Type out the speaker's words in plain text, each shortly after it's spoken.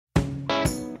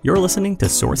You're listening to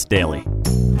Source Daily.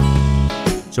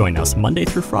 Join us Monday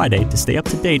through Friday to stay up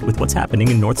to date with what's happening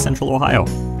in North Central Ohio.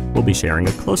 We'll be sharing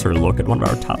a closer look at one of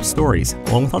our top stories,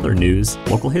 along with other news,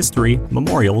 local history,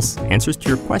 memorials, answers to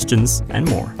your questions, and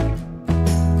more.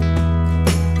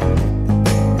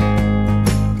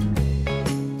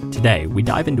 Today, we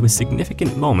dive into a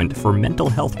significant moment for mental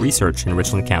health research in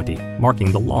Richland County,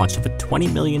 marking the launch of a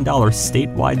 $20 million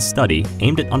statewide study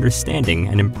aimed at understanding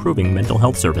and improving mental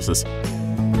health services.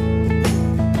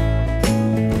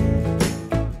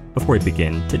 Before we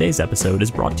begin, today's episode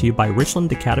is brought to you by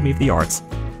Richland Academy of the Arts.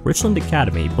 Richland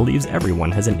Academy believes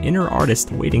everyone has an inner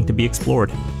artist waiting to be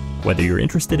explored. Whether you're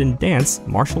interested in dance,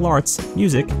 martial arts,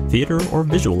 music, theater, or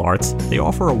visual arts, they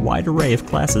offer a wide array of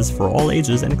classes for all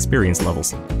ages and experience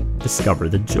levels. Discover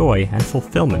the joy and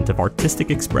fulfillment of artistic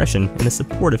expression in a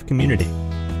supportive community.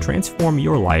 Transform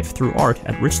your life through art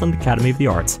at Richland Academy of the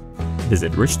Arts.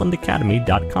 Visit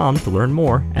richlandacademy.com to learn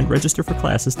more and register for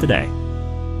classes today.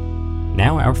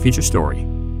 Now our feature story.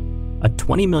 A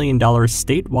 $20 million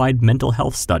statewide mental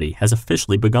health study has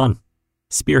officially begun.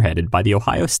 Spearheaded by The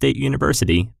Ohio State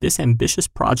University, this ambitious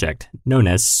project, known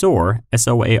as SOAR,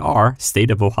 S-O-A-R, State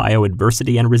of Ohio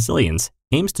Adversity and Resilience,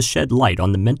 aims to shed light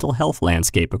on the mental health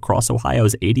landscape across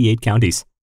Ohio's 88 counties.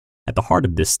 At the heart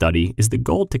of this study is the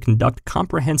goal to conduct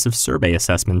comprehensive survey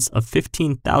assessments of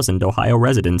 15,000 Ohio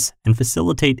residents and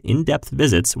facilitate in-depth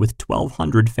visits with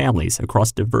 1,200 families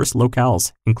across diverse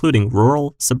locales, including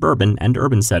rural, suburban, and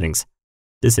urban settings.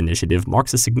 This initiative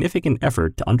marks a significant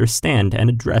effort to understand and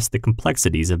address the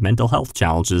complexities of mental health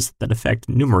challenges that affect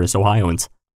numerous Ohioans.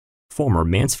 Former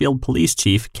Mansfield Police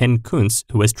Chief Ken Kuntz,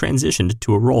 who has transitioned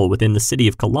to a role within the city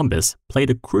of Columbus, played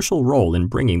a crucial role in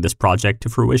bringing this project to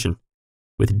fruition.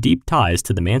 With deep ties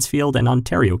to the Mansfield and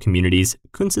Ontario communities,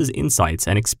 Kuntz's insights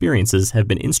and experiences have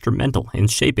been instrumental in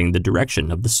shaping the direction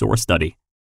of the SOAR study.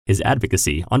 His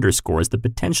advocacy underscores the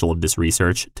potential of this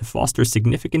research to foster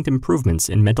significant improvements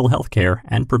in mental health care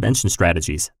and prevention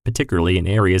strategies, particularly in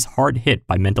areas hard hit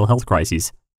by mental health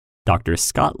crises. Dr.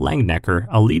 Scott Langnecker,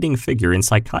 a leading figure in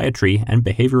psychiatry and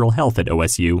behavioral health at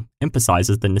OSU,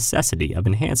 emphasizes the necessity of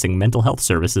enhancing mental health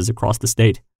services across the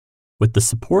state. With the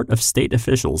support of state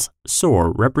officials,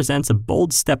 SOAR represents a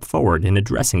bold step forward in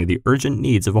addressing the urgent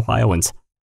needs of Ohioans.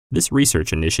 This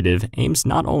research initiative aims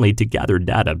not only to gather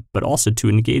data, but also to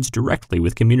engage directly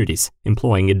with communities,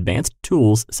 employing advanced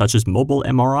tools such as mobile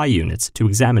MRI units to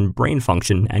examine brain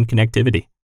function and connectivity.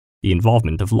 The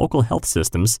involvement of local health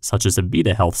systems, such as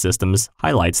Avita Health Systems,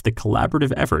 highlights the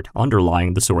collaborative effort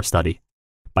underlying the SOAR study.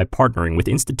 By partnering with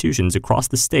institutions across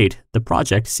the state, the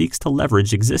project seeks to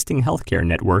leverage existing healthcare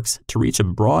networks to reach a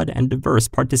broad and diverse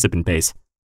participant base.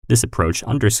 This approach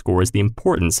underscores the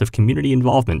importance of community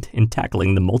involvement in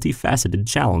tackling the multifaceted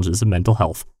challenges of mental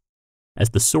health. As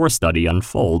the SOAR study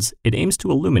unfolds, it aims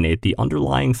to illuminate the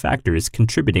underlying factors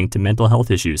contributing to mental health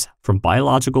issues, from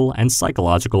biological and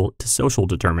psychological to social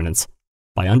determinants.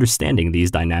 By understanding these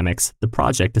dynamics, the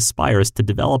project aspires to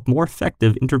develop more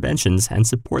effective interventions and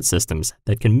support systems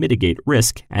that can mitigate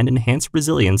risk and enhance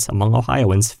resilience among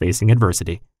Ohioans facing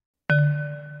adversity.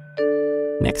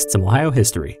 Next, some Ohio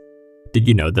history. Did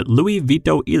you know that Louie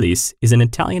Vito IIIis is an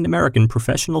Italian-American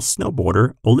professional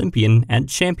snowboarder, Olympian, and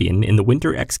champion in the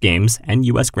Winter X Games and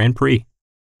U.S. Grand Prix?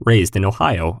 Raised in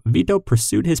Ohio, Vito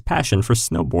pursued his passion for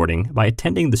snowboarding by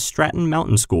attending the Stratton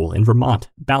Mountain School in Vermont,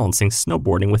 balancing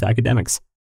snowboarding with academics.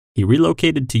 He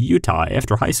relocated to Utah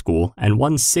after high school and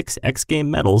won 6 X Game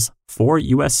medals, 4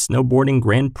 U.S. Snowboarding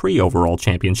Grand Prix overall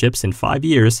championships in 5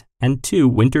 years, and 2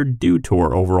 Winter Dew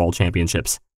Tour overall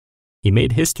championships. He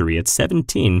made history at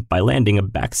 17 by landing a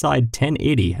backside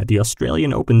 1080 at the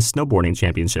Australian Open Snowboarding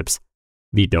Championships.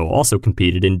 Vito also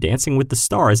competed in Dancing with the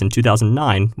Stars in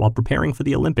 2009 while preparing for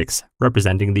the Olympics,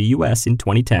 representing the U.S. in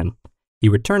 2010. He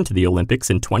returned to the Olympics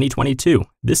in 2022,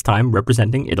 this time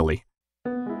representing Italy.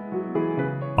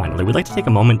 Finally, we'd like to take a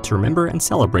moment to remember and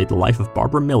celebrate the life of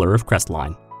Barbara Miller of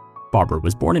Crestline. Barbara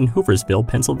was born in Hooversville,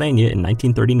 Pennsylvania in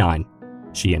 1939.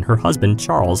 She and her husband,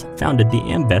 Charles, founded the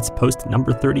AMVETS Post No.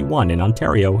 31 in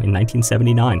Ontario in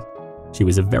 1979. She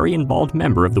was a very involved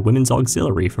member of the Women's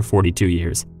Auxiliary for 42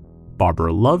 years.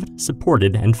 Barbara loved,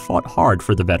 supported, and fought hard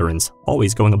for the veterans,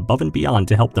 always going above and beyond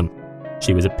to help them.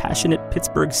 She was a passionate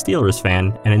Pittsburgh Steelers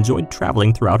fan and enjoyed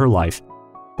traveling throughout her life.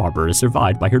 Barbara is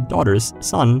survived by her daughters,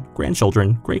 son,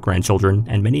 grandchildren, great-grandchildren,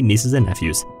 and many nieces and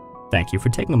nephews. Thank you for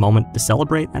taking a moment to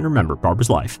celebrate and remember Barbara's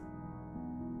life.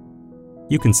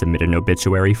 You can submit an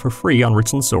obituary for free on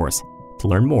Richland Source. To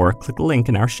learn more, click the link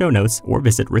in our show notes or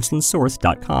visit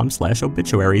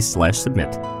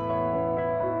richlandsource.com/obituaries/submit.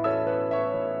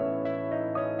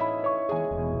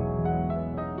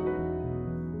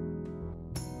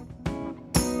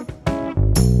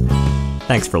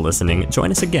 Thanks for listening. Join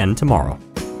us again tomorrow.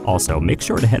 Also, make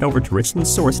sure to head over to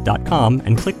richlandsource.com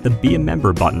and click the Be a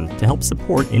Member button to help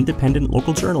support independent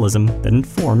local journalism that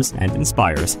informs and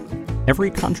inspires.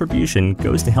 Every contribution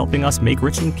goes to helping us make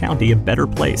Richland County a better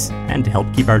place and to help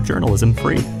keep our journalism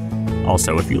free.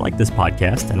 Also, if you like this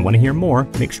podcast and want to hear more,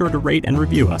 make sure to rate and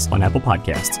review us on Apple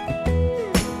Podcasts.